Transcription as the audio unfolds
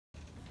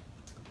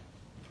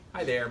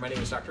Hi there, my name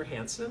is Dr.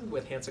 Hansen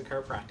with Hansen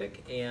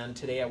Chiropractic, and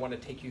today I want to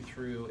take you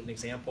through an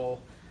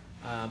example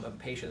of a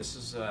patient. This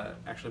is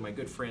actually my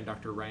good friend,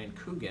 Dr. Ryan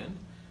Coogan.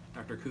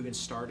 Dr. Coogan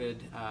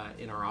started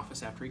in our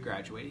office after he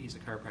graduated. He's a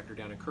chiropractor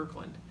down in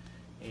Kirkland,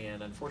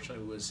 and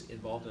unfortunately was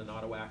involved in an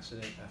auto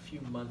accident a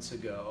few months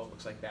ago,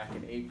 looks like back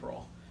in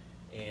April,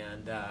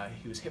 and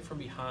he was hit from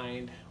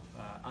behind,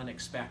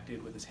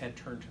 unexpected, with his head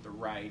turned to the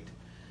right,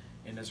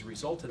 and as a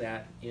result of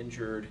that,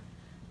 injured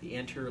the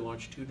anterior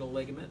longitudinal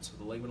ligament, so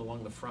the ligament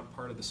along the front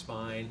part of the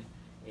spine,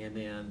 and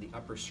then the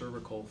upper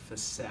cervical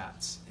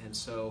facets. And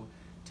so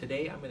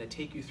today I'm going to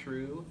take you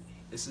through,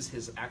 this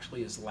is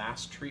actually his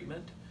last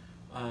treatment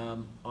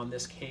on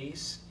this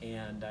case,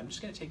 and I'm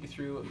just going to take you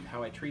through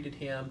how I treated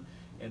him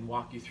and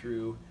walk you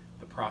through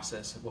the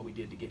process of what we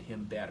did to get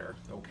him better,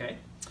 okay?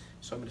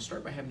 So I'm going to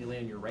start by having you lay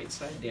on your right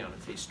side down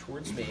and face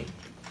towards me.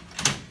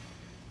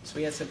 So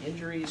he had some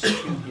injuries to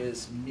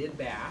his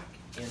mid-back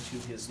and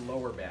to his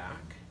lower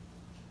back.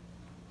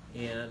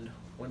 And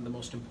one of the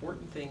most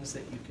important things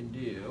that you can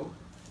do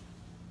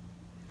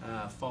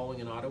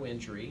following an auto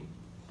injury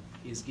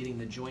is getting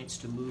the joints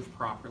to move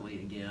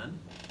properly again.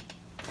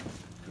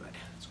 Good.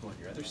 Let's go on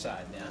your other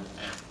side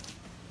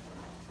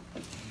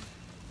then.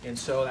 And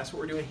so that's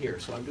what we're doing here.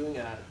 So I'm doing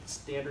a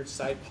standard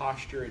side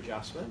posture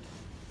adjustment,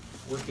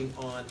 working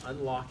on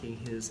unlocking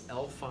his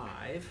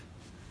L5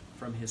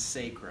 from his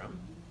sacrum.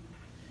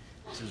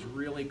 This is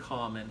really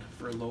common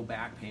for low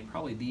back pain,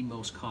 probably the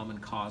most common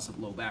cause of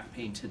low back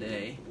pain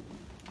today.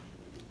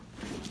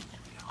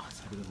 Let's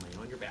have you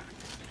lay on your back.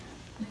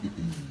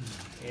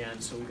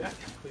 And so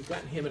we've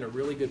gotten him in a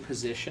really good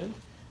position.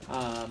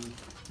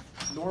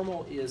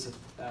 Normal is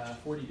a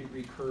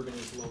 40-degree curve in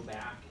his low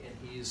back, and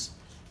he's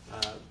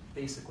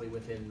basically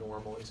within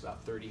normal. He's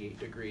about 38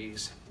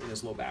 degrees in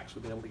his low back, so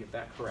we've been able to get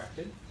that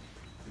corrected.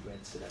 We'll go ahead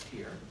and sit up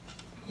here,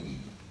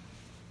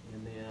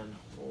 and then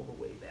roll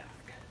the way back.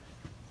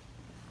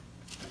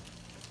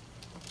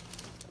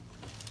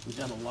 We've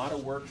done a lot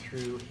of work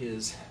through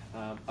his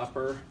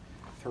upper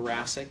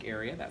thoracic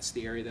area. That's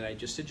the area that I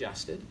just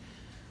adjusted.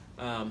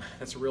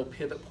 That's a real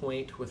pivot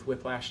point with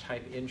whiplash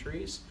type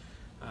injuries.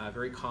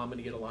 Very common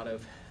to get a lot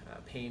of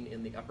pain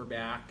in the upper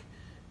back,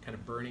 kind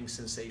of burning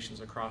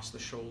sensations across the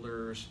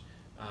shoulders,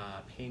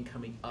 pain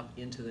coming up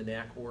into the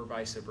neck, or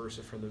vice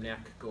versa from the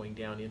neck going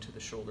down into the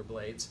shoulder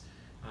blades.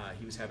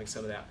 He was having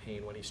some of that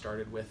pain when he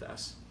started with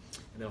us.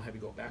 And I'll have you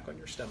go back on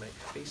your stomach,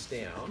 face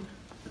down.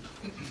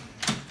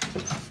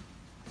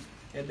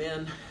 And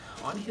then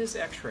on his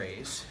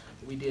x-rays,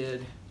 we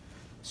did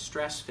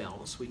stress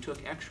films. We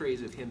took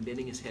x-rays of him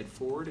bending his head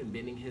forward and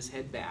bending his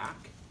head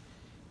back,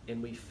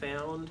 and we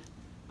found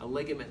a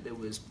ligament that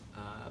was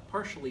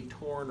partially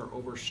torn or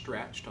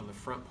overstretched on the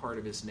front part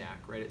of his neck,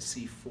 right at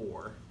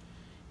C4.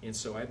 And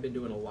so I've been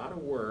doing a lot of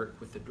work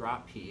with the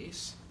drop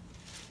piece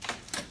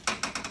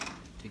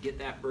to get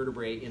that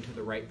vertebrae into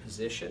the right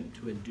position,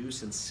 to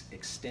induce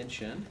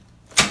extension,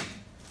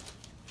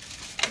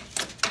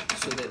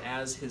 so that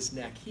as his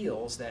neck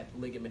heals, that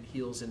ligament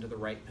heals into the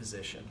right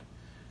position.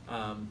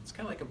 It's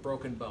kind of like a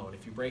broken bone.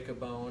 If you break a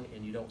bone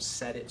and you don't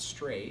set it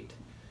straight,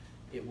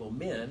 it will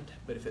mend,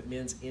 but if it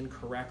mends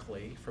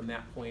incorrectly, from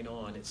that point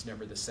on, it's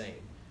never the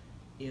same.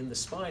 In the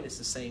spine, it's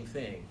the same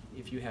thing.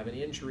 If you have an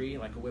injury,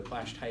 like a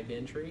whiplash type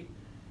injury,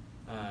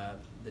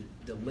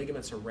 the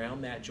ligaments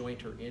around that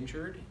joint are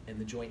injured and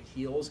the joint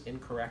heals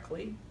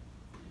incorrectly,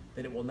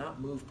 then it will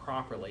not move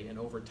properly, and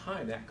over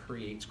time that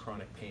creates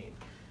chronic pain.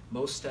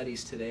 Most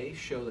studies today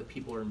show that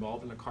people are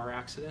involved in a car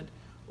accident,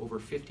 over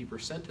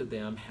 50% of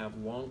them have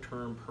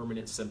long-term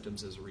permanent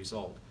symptoms as a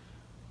result.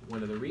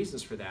 One of the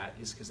reasons for that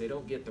is because they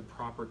don't get the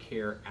proper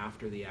care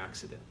after the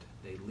accident.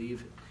 They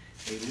leave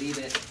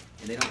it,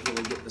 and they don't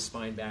really get the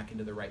spine back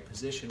into the right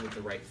position with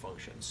the right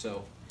function.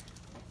 So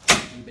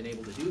we've been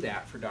able to do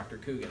that for Dr.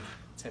 Coogan.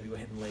 Let's have you go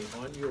ahead and lay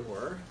on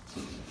your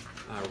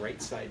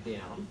right side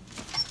down.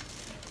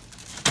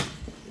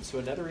 And so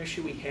another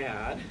issue we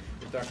had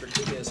with Dr.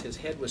 Coogan is his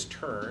head was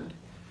turned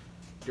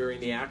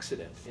during the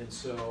accident, and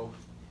so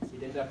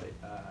it ended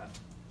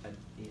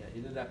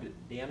up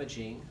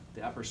damaging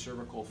the upper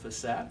cervical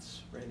facets,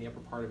 right in the upper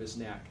part of his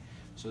neck.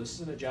 So this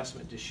is an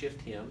adjustment to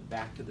shift him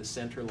back to the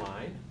center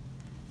line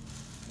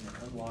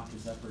and unlock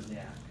his upper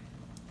neck.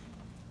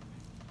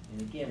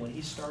 And again, when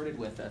he started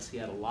with us, he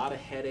had a lot of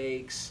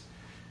headaches,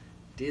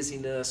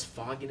 dizziness,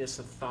 fogginess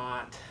of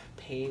thought,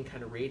 pain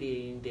kind of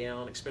radiating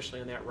down,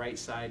 especially on that right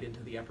side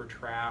into the upper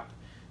trap,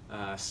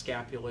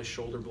 scapula,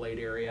 shoulder blade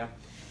area,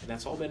 and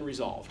that's all been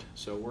resolved.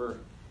 So we're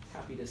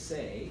happy to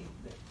say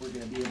that we're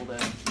going to be able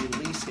to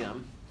release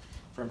him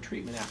from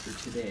treatment after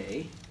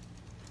today.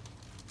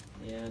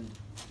 And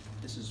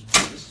this is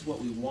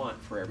what we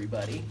want for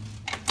everybody,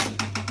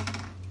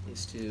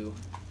 is to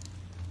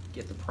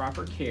get the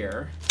proper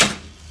care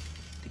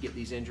to get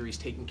these injuries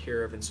taken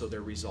care of, and so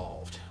they're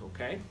resolved.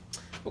 Okay?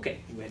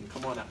 Okay, you go ahead and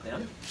come on up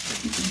then.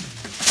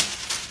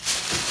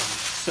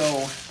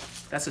 So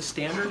that's a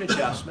standard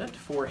adjustment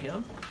for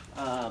him.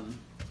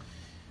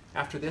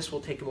 After this,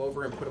 we'll take him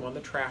over and put him on the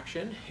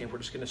traction, and we're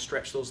just going to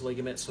stretch those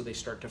ligaments so they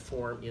start to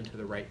form into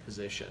the right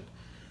position.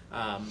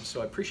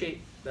 So I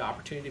appreciate the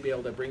opportunity to be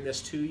able to bring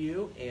this to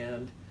you,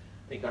 and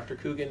I think Dr.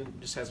 Coogan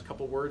just has a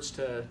couple words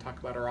to talk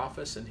about our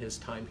office and his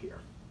time here.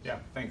 Yeah,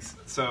 thanks.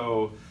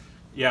 So,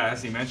 yeah,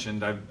 as he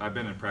mentioned, I've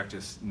been in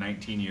practice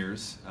 19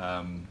 years,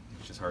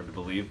 which is hard to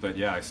believe, but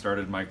yeah, I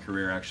started my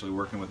career actually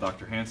working with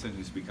Dr. Hansen,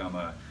 who's become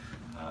a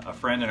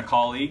friend and a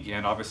colleague,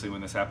 and obviously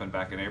when this happened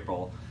back in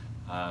April,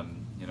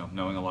 you know,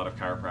 knowing a lot of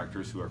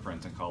chiropractors who are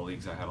friends and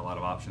colleagues, I had a lot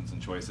of options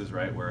and choices,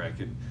 right, where I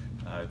could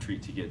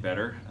treat to get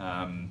better.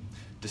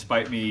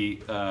 Despite me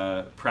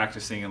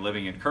practicing and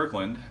living in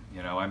Kirkland,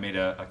 you know, I made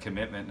a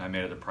commitment and I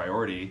made it a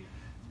priority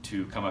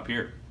to come up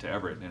here to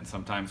Everett, and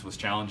sometimes was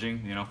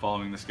challenging, you know,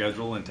 following the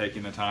schedule and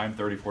taking the time,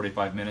 30,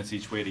 45 minutes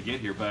each way to get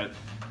here, but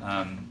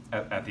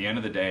at the end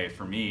of the day,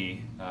 for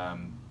me,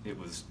 it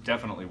was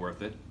definitely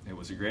worth it. It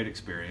was a great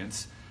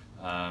experience,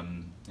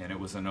 and it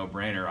was a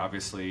no-brainer.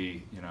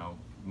 Obviously, you know,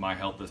 my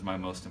health is my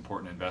most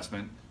important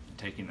investment.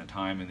 Taking the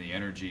time and the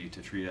energy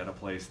to treat at a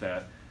place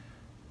that,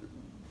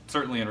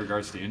 certainly in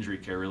regards to injury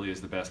care, really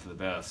is the best of the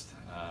best,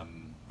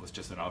 was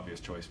just an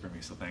obvious choice for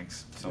me. So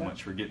thanks so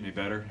much for getting me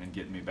better and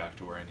getting me back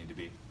to where I need to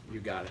be.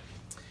 You got it.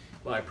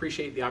 Well, I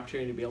appreciate the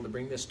opportunity to be able to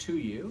bring this to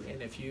you, and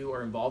if you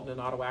are involved in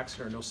an auto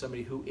accident or know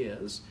somebody who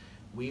is,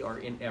 we are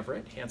in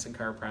Everett, Hansen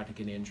Chiropractic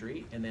and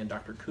Injury, and then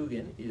Dr.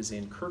 Coogan is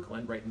in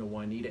Kirkland, right in the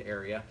Juanita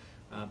area.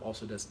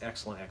 Also does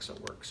excellent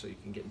work, so you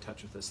can get in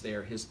touch with us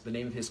there. The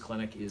name of his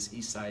clinic is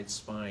Eastside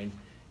Spine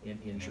and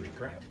Injury,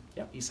 correct?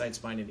 Yep, Eastside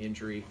Spine and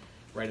Injury,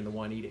 right in the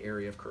Juanita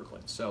area of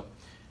Kirkland. So,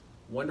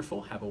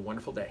 wonderful. Have a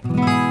wonderful day.